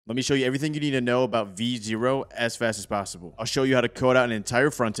let me show you everything you need to know about V0 as fast as possible. I'll show you how to code out an entire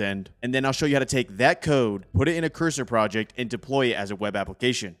front end, and then I'll show you how to take that code, put it in a Cursor project, and deploy it as a web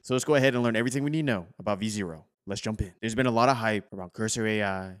application. So let's go ahead and learn everything we need to know about V0. Let's jump in. There's been a lot of hype around Cursor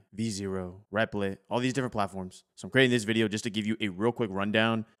AI, V0, Replit, all these different platforms. So I'm creating this video just to give you a real quick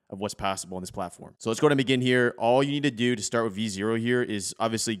rundown of what's possible on this platform. So let's go ahead and begin here. All you need to do to start with V0 here is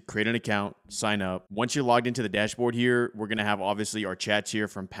obviously create an account, sign up. Once you're logged into the dashboard here, we're going to have obviously our chats here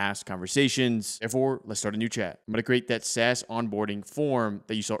from past conversations. Therefore, let's start a new chat. I'm going to create that SaaS onboarding form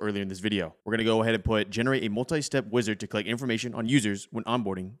that you saw earlier in this video. We're going to go ahead and put generate a multi-step wizard to collect information on users when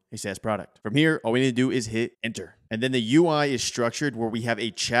onboarding a SaaS product. From here, all we need to do is hit enter. And then the UI is structured where we have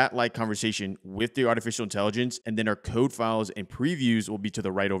a chat-like conversation with the artificial intelligence, and then our code files and previews will be to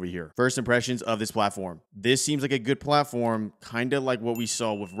the right over here. First impressions of this platform. This seems like a good platform, kind of like what we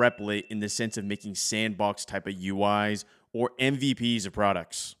saw with Replit in the sense of making sandbox type of UIs or MVPs of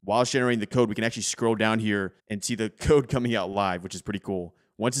products. While generating the code, we can actually scroll down here and see the code coming out live, which is pretty cool.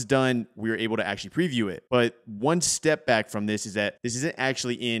 Once it's done, we're able to actually preview it. But one step back from this is that this isn't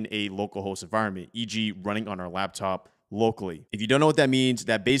actually in a local host environment, e.g. running on our laptop locally. If you don't know what that means,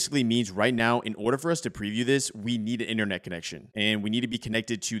 that basically means right now, in order for us to preview this, we need an internet connection and we need to be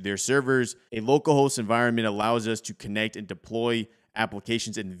connected to their servers. A local host environment allows us to connect and deploy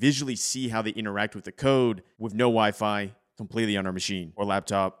applications and visually see how they interact with the code with no Wi-Fi, completely on our machine or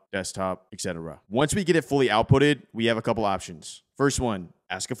laptop, desktop, etc. Once we get it fully outputted, we have a couple options. First one,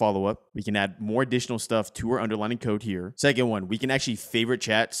 ask a follow-up. We can add more additional stuff to our underlying code here. Second one, we can actually favorite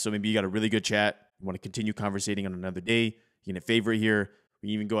chats. So maybe you got a really good chat, you want to continue conversating on another day, you can hit favorite here. We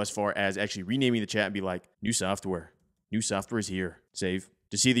can even go as far as actually renaming the chat and be like, new software is here. Save.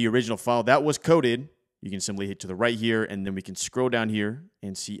 To see the original file that was coded, you can simply hit to the right here, and then we can scroll down here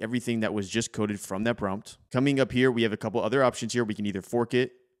and see everything that was just coded from that prompt. Coming up here, we have a couple other options here. We can either fork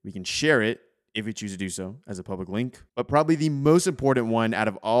it, we can share it, if we choose to do so as a public link. But probably the most important one out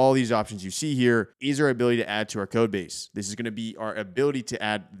of all these options you see here is our ability to add to our code base. This is going to be our ability to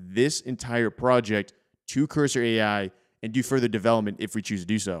add this entire project to Cursor AI and do further development if we choose to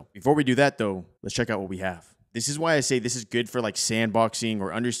do so. Before we do that though, let's check out what we have. This is why I say this is good for like sandboxing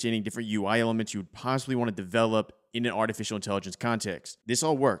or understanding different UI elements you would possibly want to develop in an artificial intelligence context. This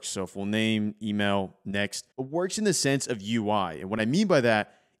all works. So full name, email, next. It works in the sense of UI. And what I mean by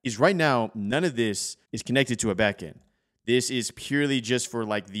that is right now, none of this is connected to a backend. This is purely just for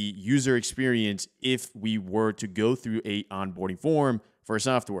like the user experience if we were to go through a onboarding form for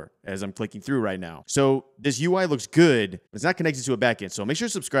software, as I'm clicking through right now. So this UI looks good, but it's not connected to a backend. So make sure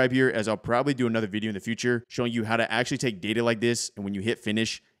to subscribe here, as I'll probably do another video in the future showing you how to actually take data like this, and when you hit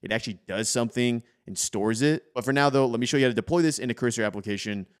finish, it actually does something and stores it. But for now though, let me show you how to deploy this in a Cursor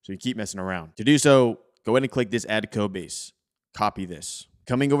application so you keep messing around. To do so, go ahead and click this add code base. Copy this.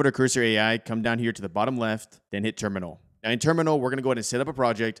 Coming over to Cursor AI, come down here to the bottom left, then hit terminal. Now in terminal, we're going to go ahead and set up a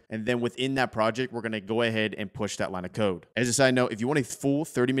project, and then within that project, we're going to go ahead and push that line of code. As a side note, if you want a full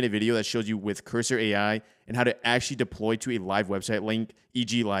 30-minute video that shows you with Cursor AI and how to actually deploy to a live website link,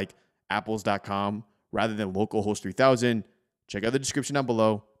 e.g. like apples.com rather than localhost 3000, check out the description down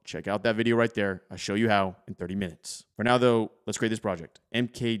below. Check out that video right there. I'll show you how in 30 minutes. For now though, let's create this project.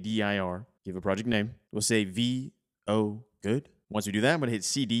 mkdir, give a project name. We'll say VO good. Once we do that, I'm going to hit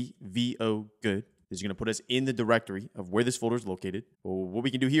CD VO good. This is going to put us in the directory of where this folder is located. Well, what we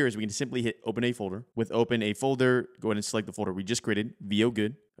can do here is we can simply hit open a folder. With open a folder, go ahead and select the folder we just created, VO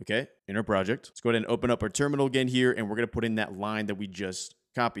good, okay, in our project. Let's go ahead and open up our terminal again here, and we're going to put in that line that we just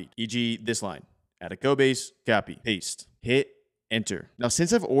copied, e.g. this line. Add a code base, copy, paste, hit enter. Now,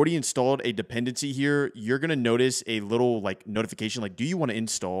 since I've already installed a dependency here, you're going to notice a little like notification like, do you want to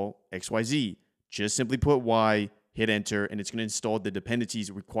install XYZ? Just simply put Y, hit enter, and it's going to install the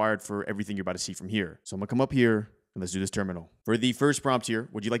dependencies required for everything you're about to see from here. So I'm going to come up here and let's do this terminal. For the first prompt here,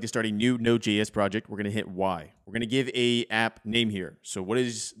 would you like to start a new Node.js project? We're going to hit Y. We're going to give a app name here. So what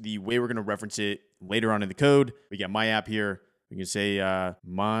is the way we're going to reference it later on in the code? We got my app here. We can say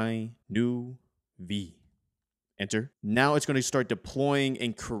my new V. Enter. Now it's going to start deploying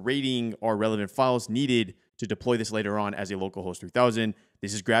and creating our relevant files needed to deploy this later on as a localhost 3000.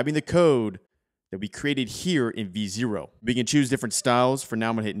 This is grabbing the code that we created here in V0. We can choose different styles. For now,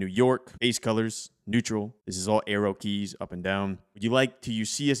 I'm gonna hit New York, base colors, neutral. This is all arrow keys up and down. Would you like to use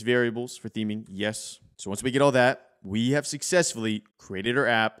CS variables for theming? Yes. So once we get all that, we have successfully created our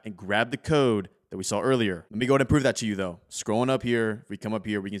app and grabbed the code that we saw earlier. Let me go ahead and prove that to you though. Scrolling up here, if we come up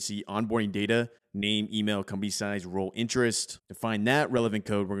here, we can see onboarding data, name, email, company size, role, interest. To find that relevant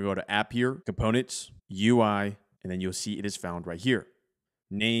code, we're gonna go to app here, components, UI, and then you'll see it is found right here.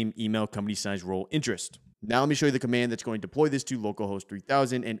 Name, email, company size, role, interest. Now let me show you the command that's going to deploy this to localhost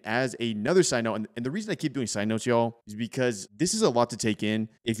 3000. And as another side note, and the reason I keep doing side notes, y'all, is because this is a lot to take in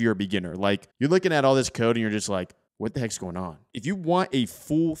if you're a beginner. Like, you're looking at all this code and you're just like, what the heck's going on? If you want a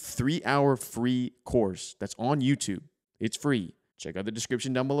full 3-hour free course that's on YouTube, it's free. Check out the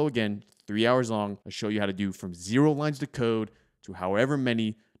description down below again, 3 hours long. I'll show you how to do from 0 lines of code to however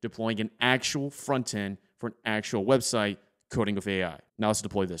many, deploying an actual front end for an actual website, coding with AI. Now let's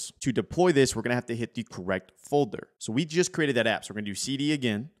deploy this. To deploy this, we're gonna have to hit the correct folder. So we just created that app. So we're gonna do CD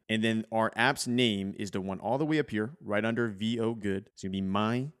again, and then our app's name is the one all the way up here, right under VO good. It's gonna be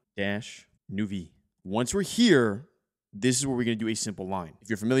my-new V. Once we're here, this is where we're going to do a simple line. If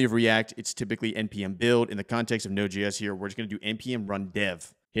you're familiar with React, it's typically npm build. In the context of Node.js here, we're just going to do npm run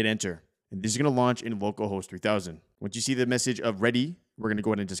dev. Hit enter. And this is going to launch in localhost 3000. Once you see the message of ready, we're going to go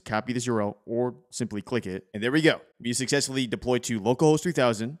ahead and just copy this URL or simply click it. And there we go. We successfully deployed to localhost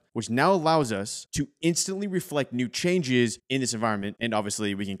 3000, which now allows us to instantly reflect new changes in this environment. And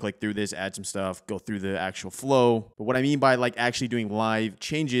obviously we can click through this, add some stuff, go through the actual flow. But what I mean by like actually doing live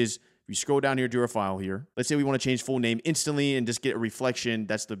changes, we scroll down here to our file here. Let's say we want to change full name instantly and just get a reflection.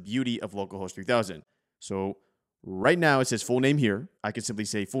 That's the beauty of localhost 3000. So right now it says full name here. I can simply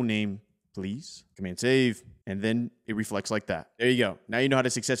say full name, please. Command save, and then it reflects like that. There you go. Now you know how to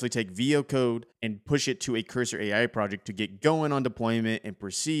successfully take VO code and push it to a Cursor AI project to get going on deployment and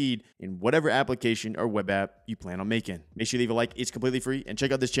proceed in whatever application or web app you plan on making. Make sure you leave a like. It's completely free. And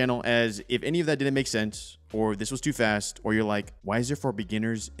check out this channel, as if any of that didn't make sense, or this was too fast, or you're like, why is there for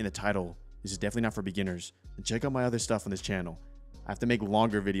beginners in the title? This is definitely not for beginners. And check out my other stuff on this channel. I have to make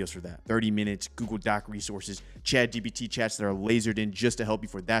longer videos for that. 30 minutes, Google Doc resources, GPT chats that are lasered in just to help you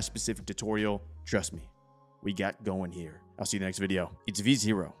for that specific tutorial. Trust me, we got going here. I'll see you in the next video. It's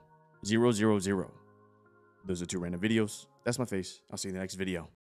V0, 000. Those are 2 random videos. That's my face. I'll see you in the next video.